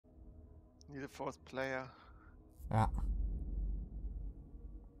Need a fourth player. Ja.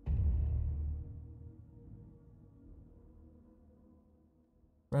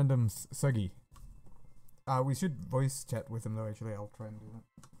 Random Suggy. We should voice chat with him though, actually. I'll try and do that.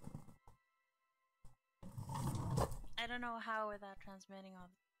 I don't know how without transmitting all.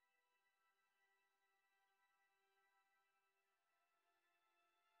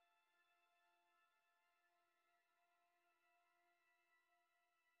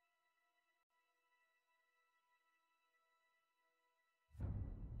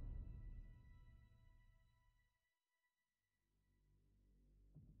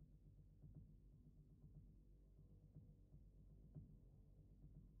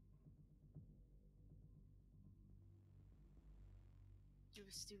 You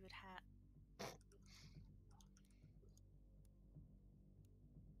stupid hat.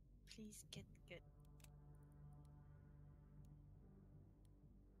 Please get good.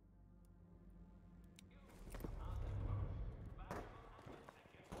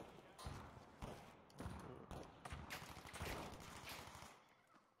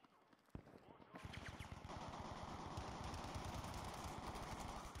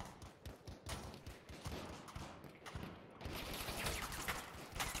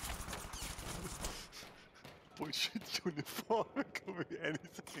 Bullshit uniform, could be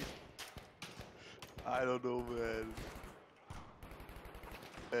anything. I don't know, man.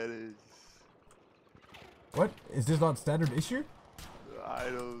 That is... What? Is this not standard issue?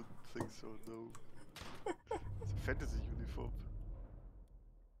 I don't think so, no. It's a fantasy uniform.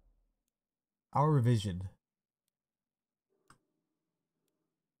 Our revision.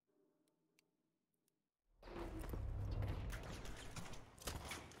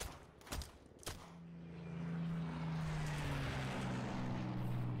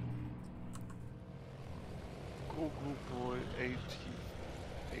 Go boy 80.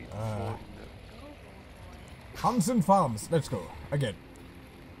 840. Hansen Farms. Let's go. Again.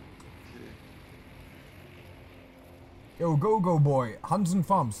 Okay. Yo, go boy. Hansen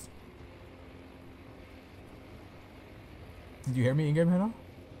Farms. Did you hear me in-game, Hannah?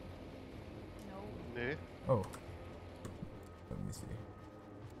 No. Nee. Oh. Let me see.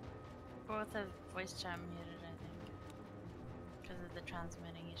 Both have voice chat muted, I think. Because of the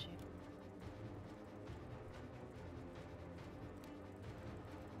transmitting issue.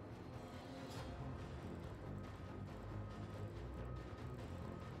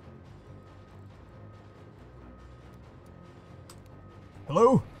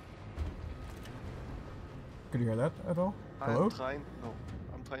 Hello? Could you hear that at all? Hello?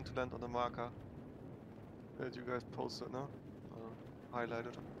 I'm trying to land on the marker that you guys posted, no?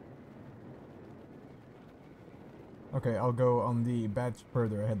 Highlighted. Okay, I'll go on the badge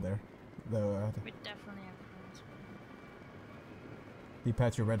further ahead there. We definitely have friends. The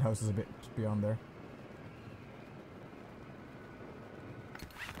patch of red house is a bit beyond there.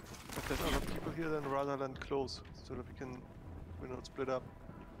 If there's other people here, then rather land close, so that we're not split up.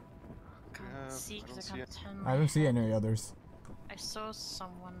 Can't see because I can't turn I don't see any others. I saw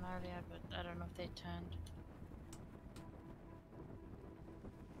someone earlier, but I don't know if they turned.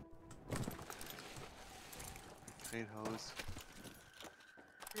 Great house.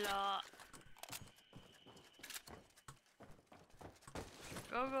 La.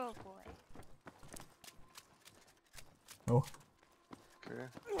 Go boy. Oh. Okay.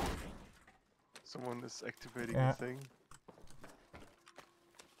 Someone is activating Yeah. the thing.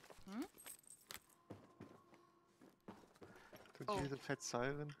 Hmm? Don't you hear the fat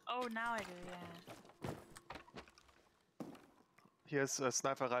siren? Oh, now I do, yeah. Here's a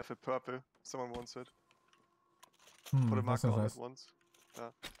sniper rifle purple. Someone wants it. Put a That marker sounds on nice. it once.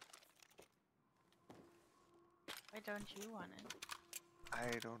 Yeah. Why don't you want it?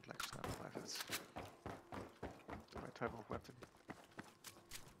 I don't like sniper rifles. My type of weapon.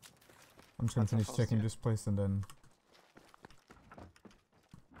 I'm just gonna finish Panzerfaust, checking yeah. this place and then...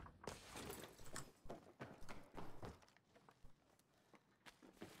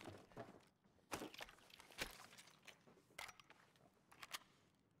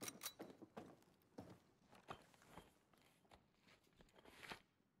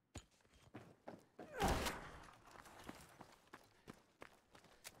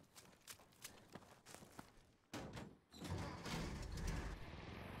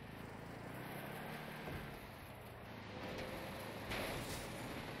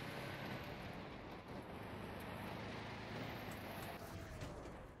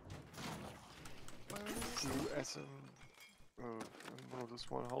 As in one of the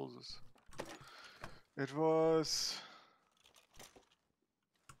small houses. It was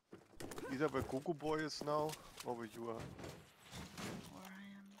either where Gogo Boy is now or where you are. Where I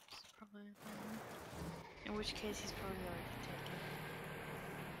am, it's probably which case he's probably already taken.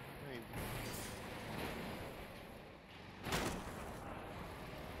 Maybe.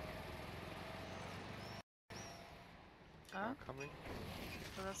 Huh? Coming.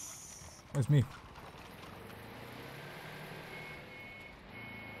 So that's... That's me.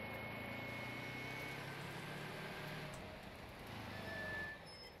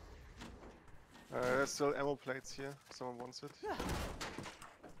 There's still ammo plates here. Someone wants it.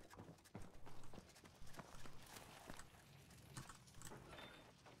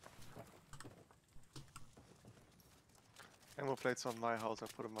 Ammo plates on my house. I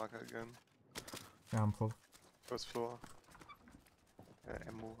put a marker again. Yeah, I'm full. First floor.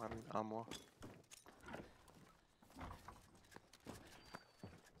 Ammo. I mean armor.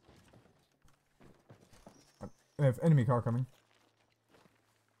 I have enemy car coming.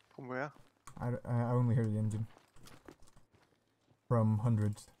 From where? I only hear the engine. From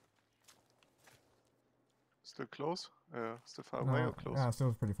hundreds. Still close? Still far away or close? Yeah,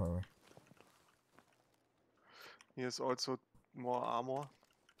 still pretty far away. Here's also more armor.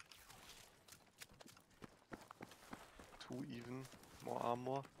 2 even. More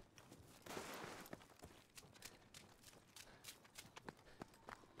armor.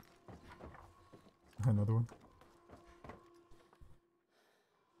 Another one.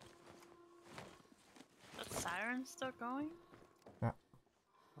 That siren still going? Yeah.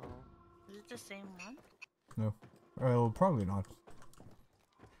 Oh. Is it the same one? No. Well, probably not.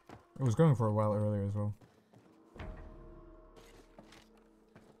 It was going for a while earlier as well.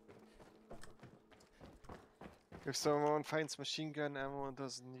 If someone finds machine gun ammo and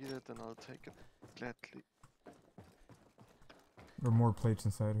doesn't need it, then I'll take it gladly. There are more plates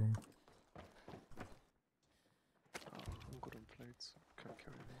inside here. Oh, I'm good on plates. Can't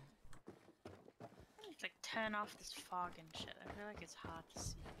carry them. It's like turn off this fog and shit. I feel like it's hard to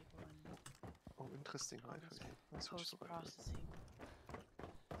see people in Oh, interesting all rifle. this Let's switch to rifles. post-processing.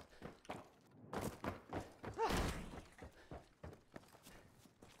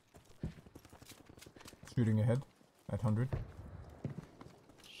 Shooting ahead at 100.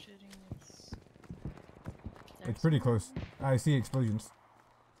 Shooting is... It's pretty close. I see explosions.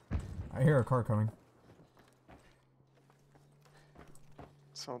 I hear a car coming.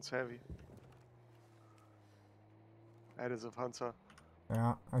 Sounds heavy. Additive hunter.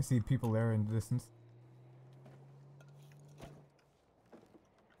 Yeah, I see people there in the distance.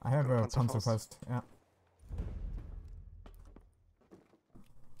 I have a Panzerfaust. Yeah.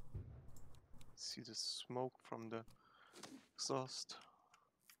 See the smoke from the exhaust.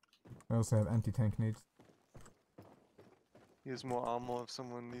 I also have anti-tank nades. Here's more armor if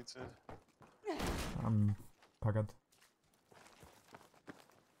someone needs it. I'm pagad.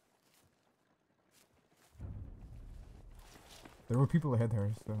 There were people ahead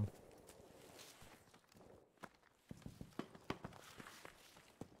there, so...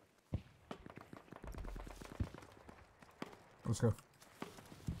 Let's go.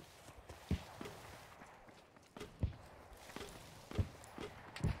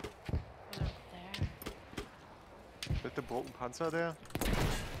 What up there? With the broken Panzer there?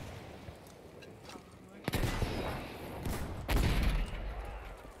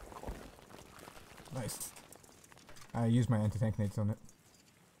 Nice. I used my anti-tank nades on it.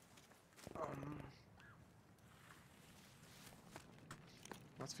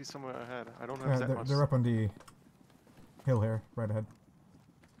 Must be somewhere ahead. I don't have that much. They're up on the hill here, right ahead.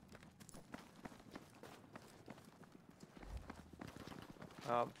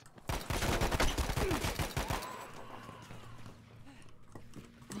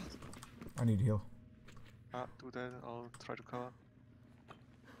 I need heal. Do that. I'll try to cover.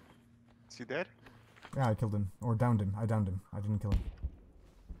 Is he dead? Yeah, I killed him. Or downed him. I downed him. I didn't kill him.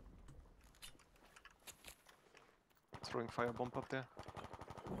 Throwing firebomb up there.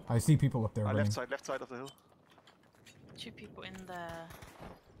 I see people up there running. Left side of the hill. 2 people in the...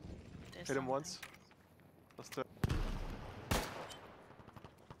 There's Hit him something. once. That's the...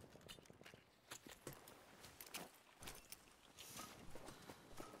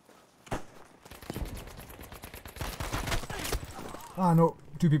 Ah, no.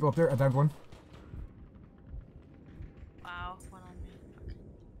 2 people up there. I downed one. Wow, one on me.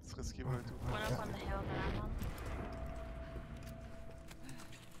 It's risky, but I do. One up on the hill that I'm on.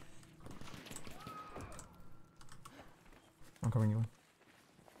 I'm coming, Ewan.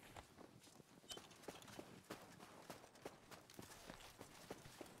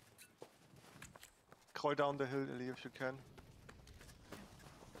 Crawl down the hill, Ellie, if you can.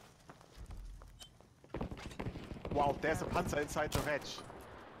 Wow, there's a Panzer inside the hedge.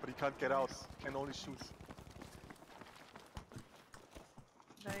 But he can't get out. Can only shoot.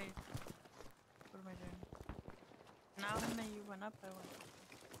 What am I doing? Now when you went up, I went.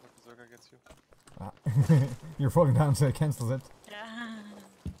 What Berserker gets you? Ah. You're falling down, so it cancels it. Yeah.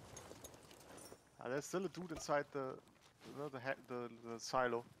 There's still a dude inside the, you know, the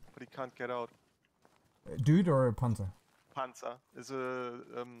silo, but he can't get out. Dude or a Panzer? Panzer is a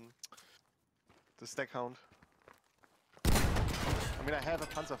the stack hound. I mean, I have a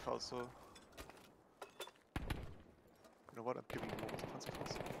Panzerfaust, so you know what? I'm giving him over the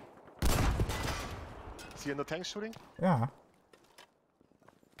Panzerfaust. Is he in the tank shooting? Yeah.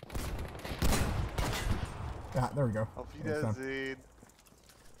 Yeah, there we go. Auf It's done. Wiedersehen.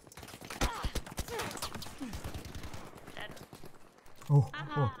 Dead. Oh,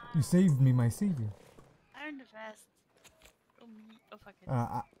 oh, you saved me, my savior. Iron the vest. Oh me. Oh fuck it.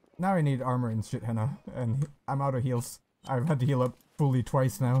 Now I need armor and shit, Hannah, and I'm out of heals. I've had to heal up fully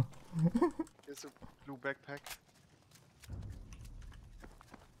twice now. Here's a blue backpack.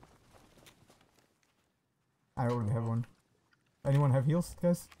 I already have one. Anyone have heals,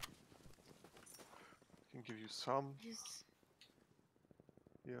 guys? Can give you some. Use,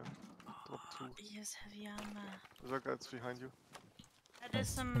 Yeah, drop 2. use heavy armor. Berserker, it's behind you. There's Nice,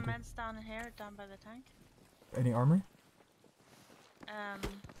 some thank you. meds down here, down by the tank. Any armor?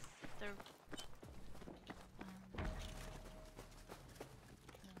 They're.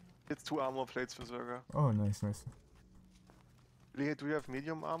 It's 2 armor plates, Berserker. Oh, nice, nice. Do you have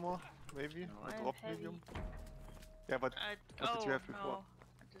medium armor? Maybe? No, Or I have drop heavy. medium? Yeah, but what did you have before? No,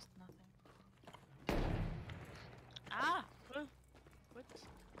 just nothing. Ah! What?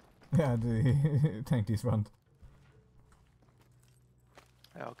 Yeah, the tank despawned.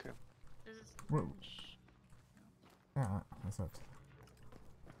 Yeah, okay. This is Whoa. orange. Yeah, I thought.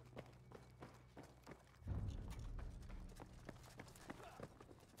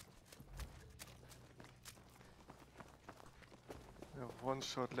 I have 1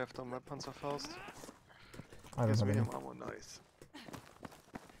 shot left on my Panzerfaust. I don't Here's have any. medium armor, nice.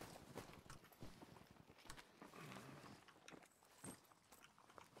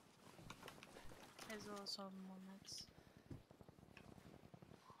 There's also more meds.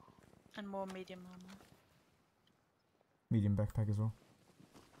 And more medium armor. Medium backpack as well.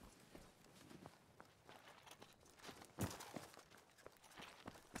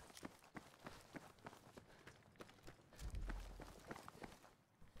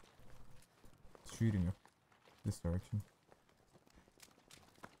 It's shooting up this direction.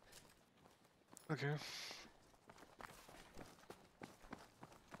 Okay.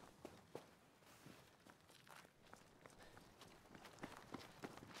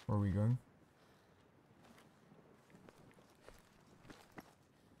 Where are we going?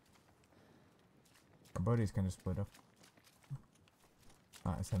 Our bodies kind of split up.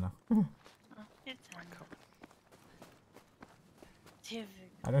 Ah, it's enough. Oh, it's Hannah. Typical.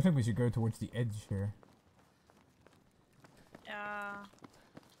 I don't think we should go towards the edge here. I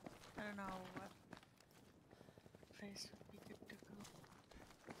don't know what place would be good to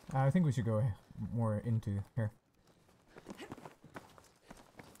go. I think we should go more into here.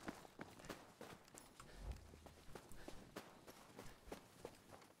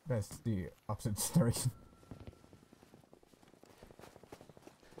 That's the opposite direction.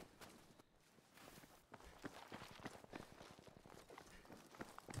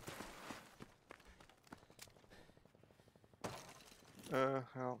 Yeah.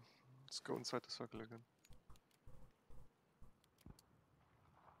 Let's go inside the circle again.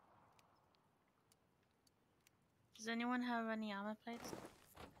 Does anyone have any armor plates?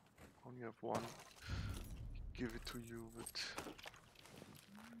 Only have 1. Give it to you, but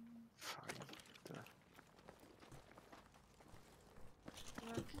fine.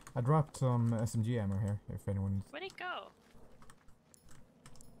 Look, I dropped some SMG ammo here, if anyone... where'd it go?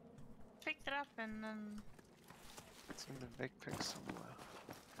 Picked it up and then. It's in the backpack somewhere.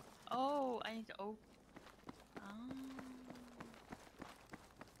 Oh, I need to open.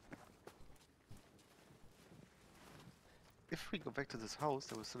 If we go back to this house,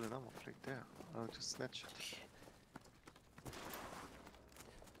 there was still an armor plate there. I'll just snatch it.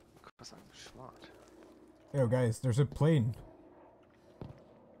 Because I'm smart. Yo guys, there's a plane.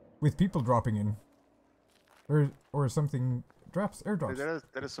 With people dropping in. Or something... Drops, airdrops.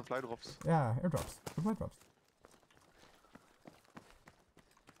 That is supply drops. Yeah, airdrops. Supply drops.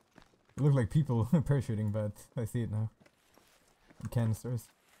 They look like people parachuting, but I see it now. Canisters.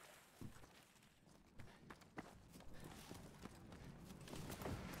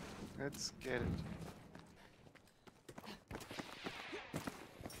 Let's get it.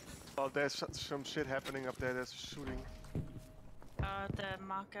 Oh, there's some shit happening up there. There's shooting. The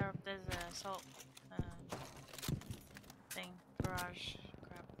marker, there's a assault thing. Garage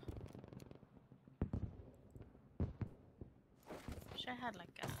crap. Wish I had like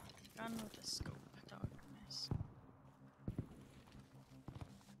a gun with a scope. That would be nice.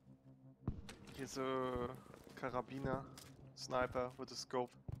 Here's a carabiner sniper with a scope.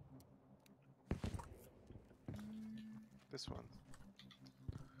 This one.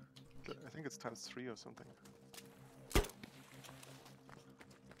 I think it's ×3 or something.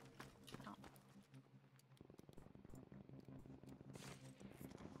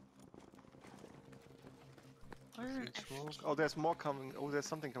 Oh, there's more coming. Oh, there's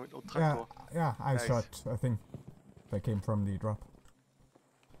something coming. Oh, Yeah, tractor. yeah, I Nice. shot a thing that came from the drop.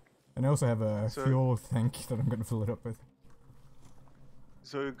 And I also have a So- fuel tank that I'm gonna fill it up with.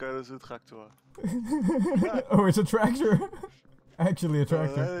 So you got a tractor. Oh, it's a tractor! Actually a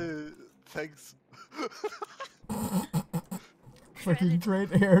tractor. Thanks. Fucking great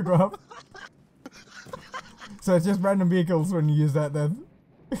airdrop. So it's just random vehicles when you use that then.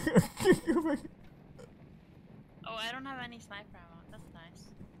 Oh, I don't have any sniper ammo. That's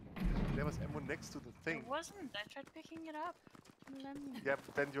nice. There was ammo next to the thing. It wasn't. I tried picking it up. Let me. Yeah,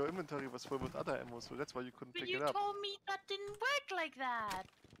 but then your inventory was full with other ammo, so that's why you couldn't But pick you it up. told me that didn't work like that.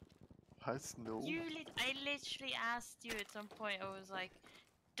 Has no. I literally asked you at some point. I was like,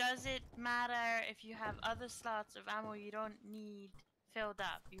 "Does it matter if you have other slots of ammo you don't need filled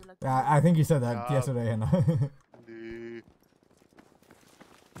up?" You like. Yeah, I think you said that Yeah. yesterday, and Nee.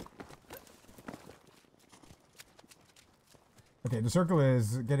 okay, the circle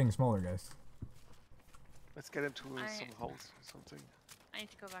is getting smaller, guys. Let's get into I- some house or something. I need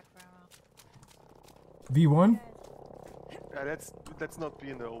to go back for ammo. V1? Yeah, let's not be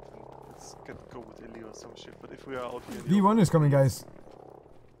in the open. Let's go with Illy or some shit. But if we are out here, in the V1 is coming, guys. open,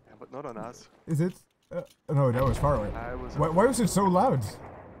 yeah, but not on us. Is it? No, that was far away. I was. Why was it so loud?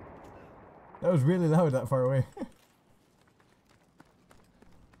 That was really loud that far away.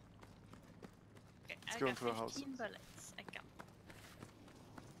 Okay, Let's I go got into a house. 15 bullets. I got.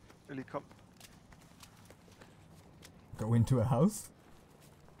 Illy, come. Go into a house?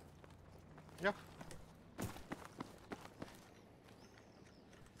 Yeah. I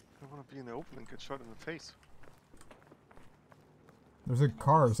don't want to be in the open and get shot in the face. There's a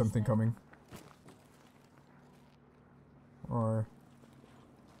car or something coming. Or...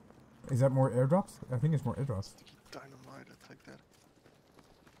 Is that more airdrops? I think it's more airdrops. Sticky dynamite, I take that.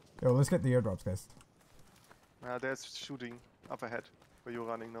 Yo, let's get the airdrops, guys. There's shooting up ahead where you're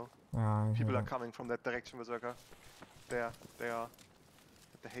running now. I People hear are coming from that direction, Berserker. There, they are.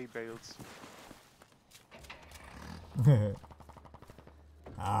 At the hay bales.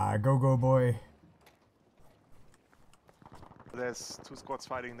 that. Go boy. There's 2 squads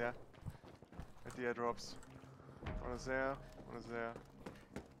fighting there. At the airdrops. One is there, one is there.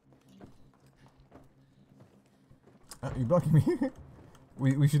 You blocking me?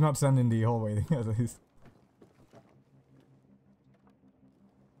 we should not stand in the hallway at least.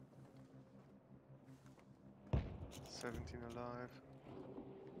 Seventeen alive.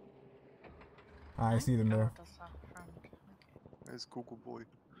 I see them there. Oh, that's up front. Okay. There's Goku Boy.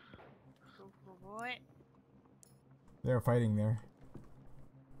 Go boy. They're fighting there.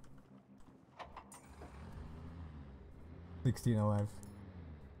 16 alive.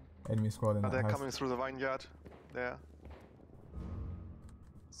 Enemy squad in that They're house. coming through the vineyard. There.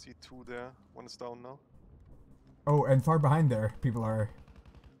 See 2 there. One is down now. Oh, and far behind there, people are...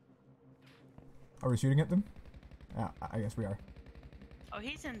 Are we shooting at them? Yeah, I guess we are. Oh,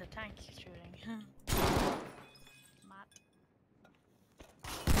 he's in the tank shooting. Matt.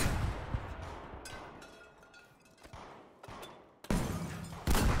 I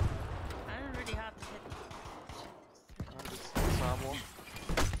didn't really have to hit. There's ammo.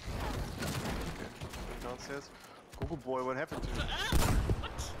 Okay, downstairs. Goku Boy, what happened to you?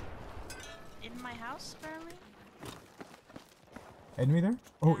 What? In my house, apparently? Enemy there?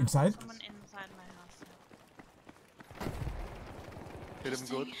 Oh, Yeah, inside? Someone inside my house. Hit him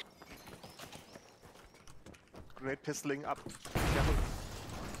good. Grenade pistoling up. Careful.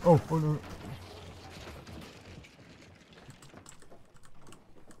 Oh no.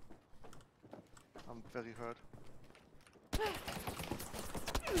 I'm very hurt.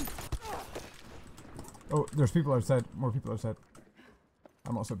 Oh, there's people outside. More people outside.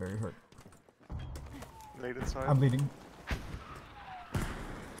 I'm also very hurt. Grenade inside. I'm bleeding.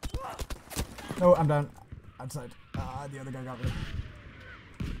 No, I'm down. Outside. The other guy got me.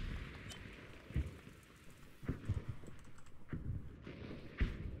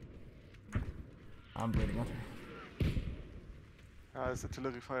 I'm bleeding out. There's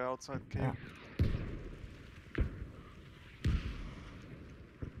artillery fire outside. Okay. Yeah.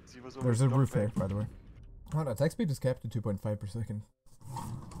 See what's There's a over the roof block there, by the way. Oh, no, attack speed is capped at 2.5 per second.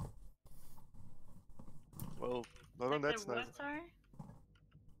 Well, no, Like that's the nice. what, sorry?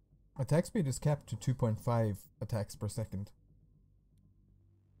 Attack speed is capped to 2.5 attacks per second.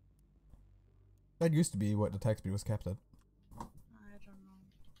 That used to be what attack speed was capped at. I don't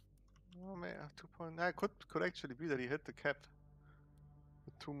know. Oh man, 2.9 could actually be that he hit the cap.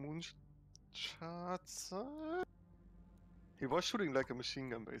 With 2 moon shots. He was shooting like a machine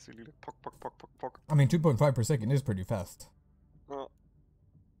gun basically, like pock, pock, pock, pock, pock. I mean, 2.5 per second is pretty fast. Oh.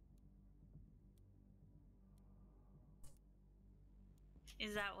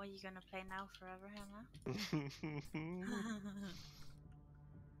 Is that what you're gonna play now forever, Hannah?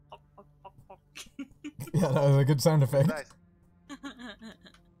 Pok, pok, pok, pok. Yeah, that was a good sound effect. Nice.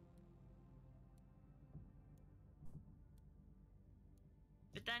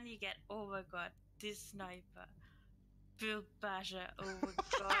 But then you get, oh my god, this sniper, Build Basher, oh my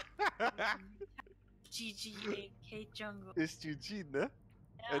god, GG AK jungle. Ist Eugene, ne? Yeah,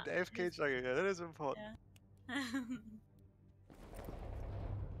 And AFK jungle, yeah, that is important. yeah.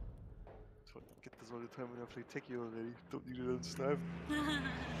 So, get this all the time when I play techie already. Don't need another snipe.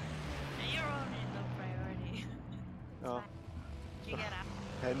 You're only low priority. Ja. You get up.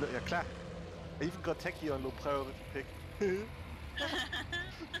 Ja, klar. I even got techie on low priority pick.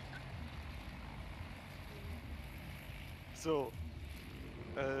 So.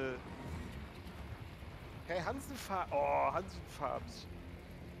 Hey, Hansenfarb. Oh, Hansenfarbs.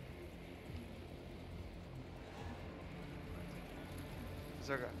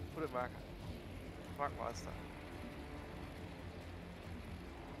 Sugar, put it back. Mark Master.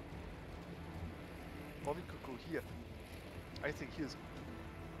 Or we could go here. I think here's good.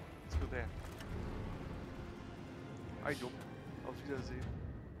 Let's go there. I don't. Auf Wiedersehen.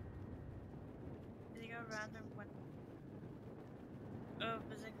 Did you go random one? Oh,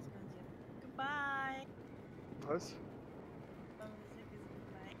 Bazooka's going to. Goodbye! Was? Oh, Bazooka's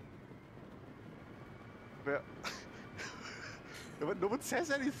goodbye. Wer? No one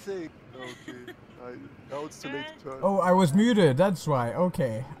says anything! Okay. Now it's too late to turn. Oh, I was muted, that's why.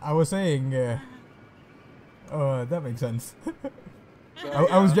 Okay. I was saying, oh, that makes sense.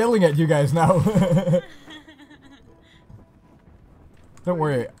 I was yelling at you guys now. Don't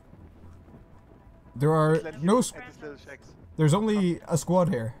worry. There are no... At this little shacks. There's only a squad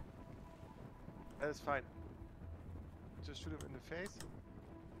here. That is fine. Just shoot him in the face.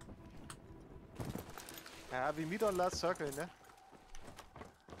 We meet on last circle, ne?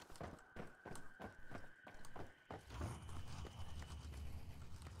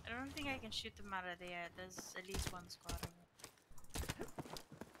 I don't think I can shoot them out of there. There's at least one squad of them.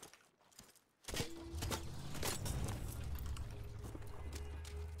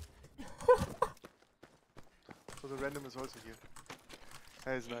 So the random is also here.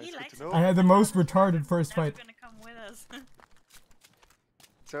 That is nice. He Good likes to know. I had the most retarded first Never fight. gonna come with us.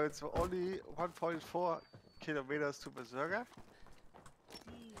 So it's only 1.4 kilometers to Berserker.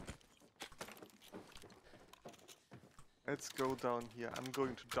 Let's go down here. I'm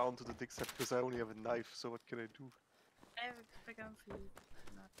going down to the dig set because I only have a knife, so what can I do? I have a big gun for you,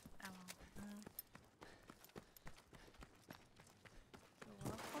 not ammo. You're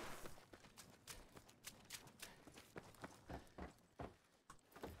welcome.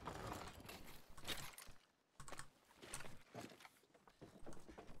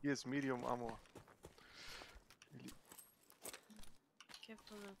 Here's medium ammo.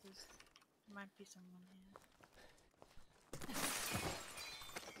 Careful of this. There might be someone here.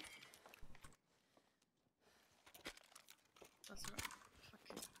 That's right. Fuck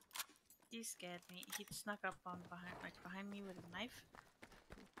it. He scared me. He snuck up on behind me with a knife.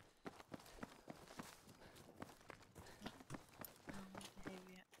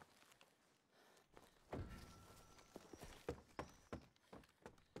 Behavior.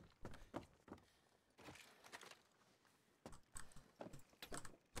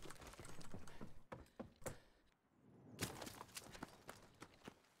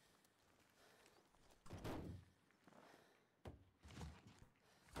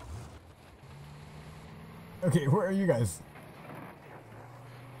 Okay, where are you guys?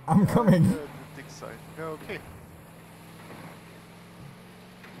 I'm coming. The dig site. Yeah, okay.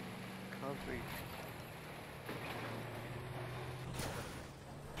 Can't wait.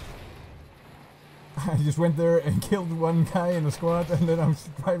 I just went there and killed one guy in the squad, and then I'm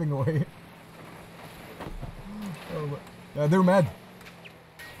driving away. Oh, yeah, they're mad.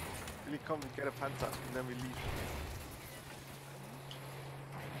 Really come and get a panther, and then we leave.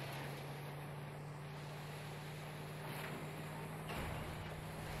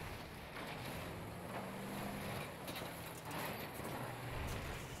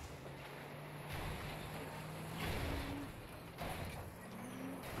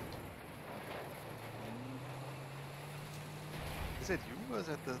 Is that you or is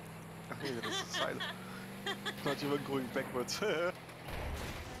that the Yeah, that's silent. Not even going backwards.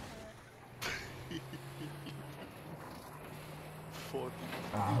 40.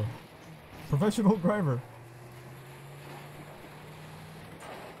 Ah, professional driver.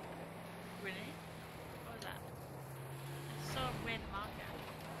 Really? What was that? I saw a red marker.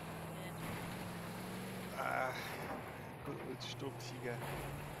 Ah, good old Sturmtiger.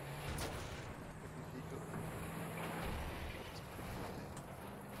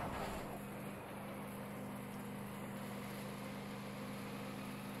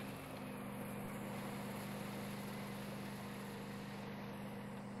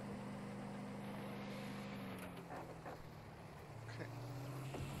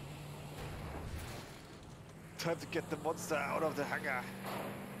 Time to get the monster out of the hangar.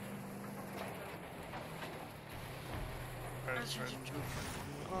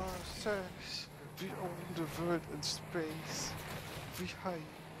 Ourselves, we own the world and space. We hide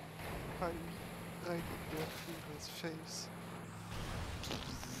right in their people's face.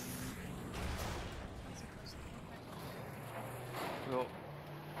 Well,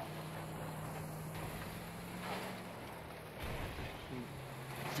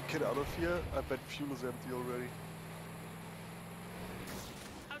 if we get out of here, I bet fuel is empty already.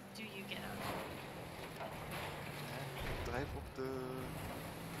 How do you get out?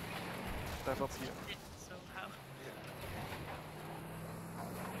 Drive up here. So how?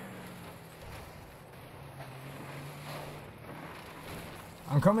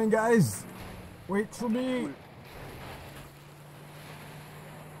 I'm coming, guys. Wait for me.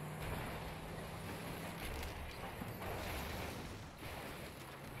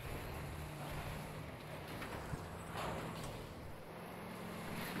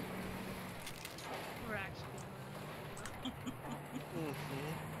 We're actually.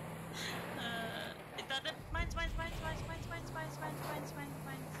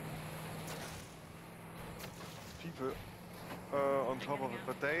 Mines. People on top of it,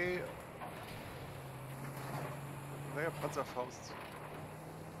 but they are Panzerfaust.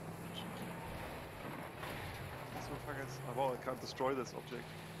 These motherfuckers. Oh, wow, I can't destroy this object.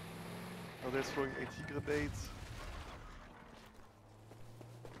 Oh, they're throwing AT grenades.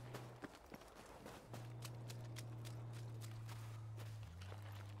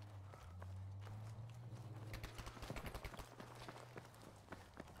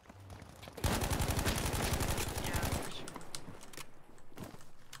 Yeah, for sure.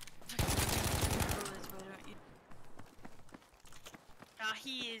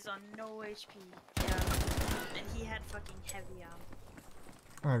 He is on no HP. Yeah. And he had fucking heavy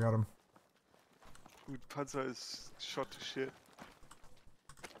armor. I got him. Dude, Panzer is shot to shit.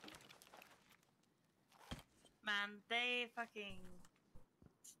 Man, they fucking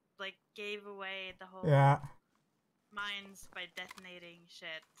like gave away the whole Yeah. mines by detonating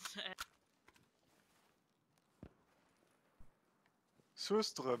shit.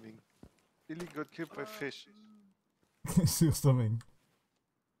 Surströmming. Billy got killed by fish. Surströmming.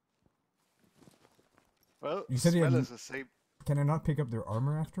 Well, You said he smell had- is the same. Can I not pick up their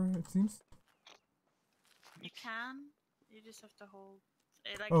armor after, it seems? You can. You just have to hold.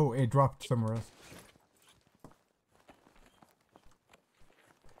 It, like, Oh, it dropped somewhere else.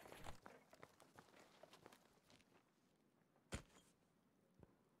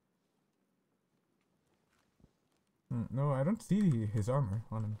 No, I don't see his armor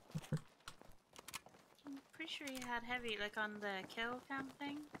on him. I'm pretty sure he had heavy, like on the kill cam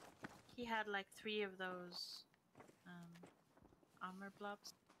thing. He had like 3 of those armor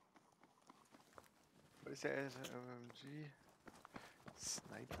blobs. What is that? MMG?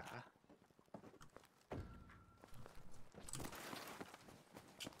 Sniper.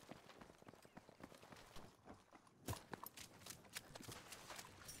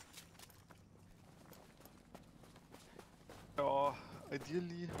 Oh,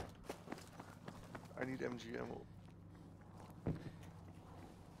 ideally, I need MG ammo.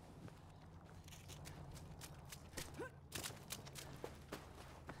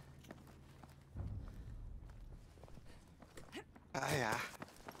 Ah yeah,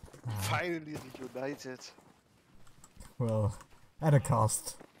 finally reunited. Well, at a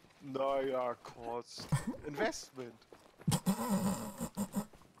cost. Naja, cost. Investment.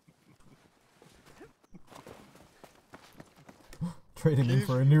 Trading in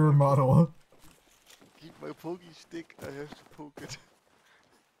for a newer model. Keep my pokey stick, I have to poke it.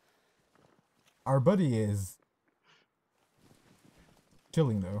 Our buddy is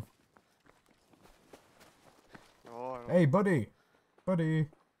chilling though. Oh, Hey, buddy! Buddy!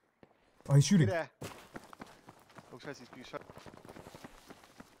 Oh, he's shooting. there. Oh, scheiße, he's being shot.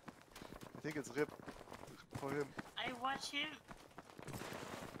 I think it's RIP for him. I watch him.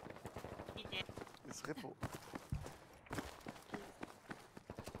 Scheiß Repo.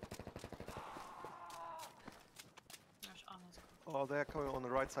 There's honest. Oh, they're coming on the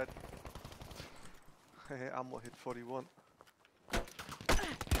right side. Hey, ammo hit 41.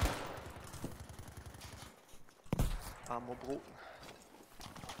 Ammo broken.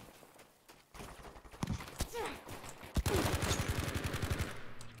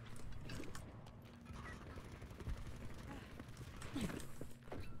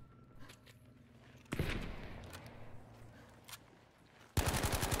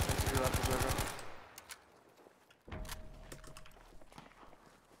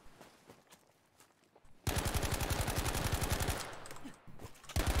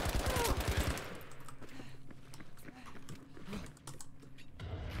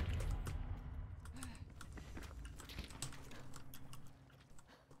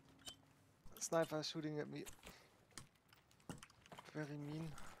 Sniper shooting at me. Very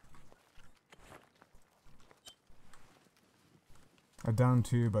mean. I downed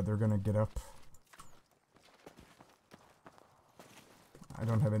 2, but they're gonna get up. I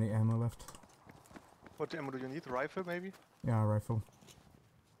don't have any ammo left. What ammo do you need? Rifle maybe? Yeah, rifle.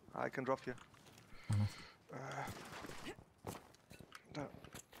 I can drop you. Oh, nice. Da.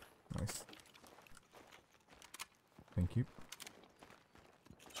 Nice. Thank you.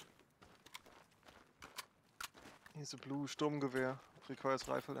 Here's a blue Sturmgewehr. Requires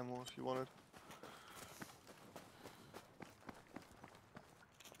rifle ammo if you want it.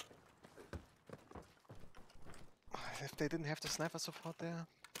 If they didn't have the sniper support there.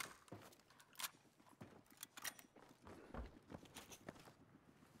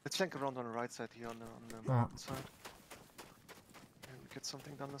 Let's flank around on the right side here on the mountain side. Maybe we get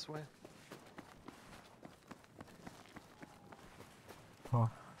something done this way. Huh.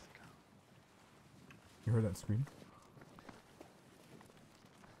 You heard that scream?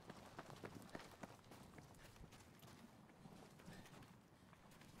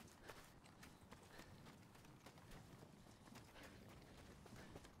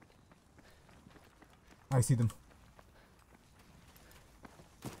 I see them.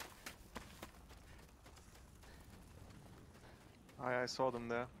 I saw them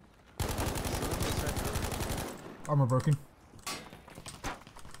there. Armor broken.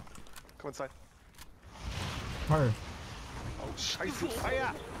 Come inside. Fire. Oh, scheiße,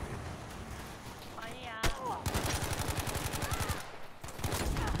 fire!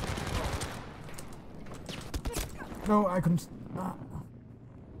 No, I couldn't. Ah.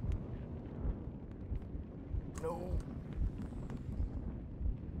 No.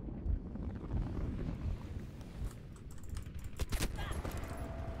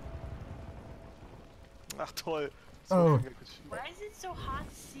 Ach toll. Oh. Why is it so hard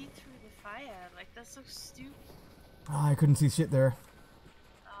to see through the fire? Like, that's so stupid. Ah, I couldn't see shit there.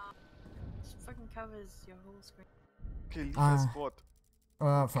 Just fucking covers your whole screen. Okay, leave the squad.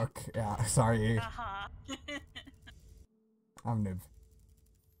 Fuck. Yeah, sorry. Haha. I'm noob.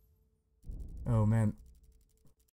 Oh man.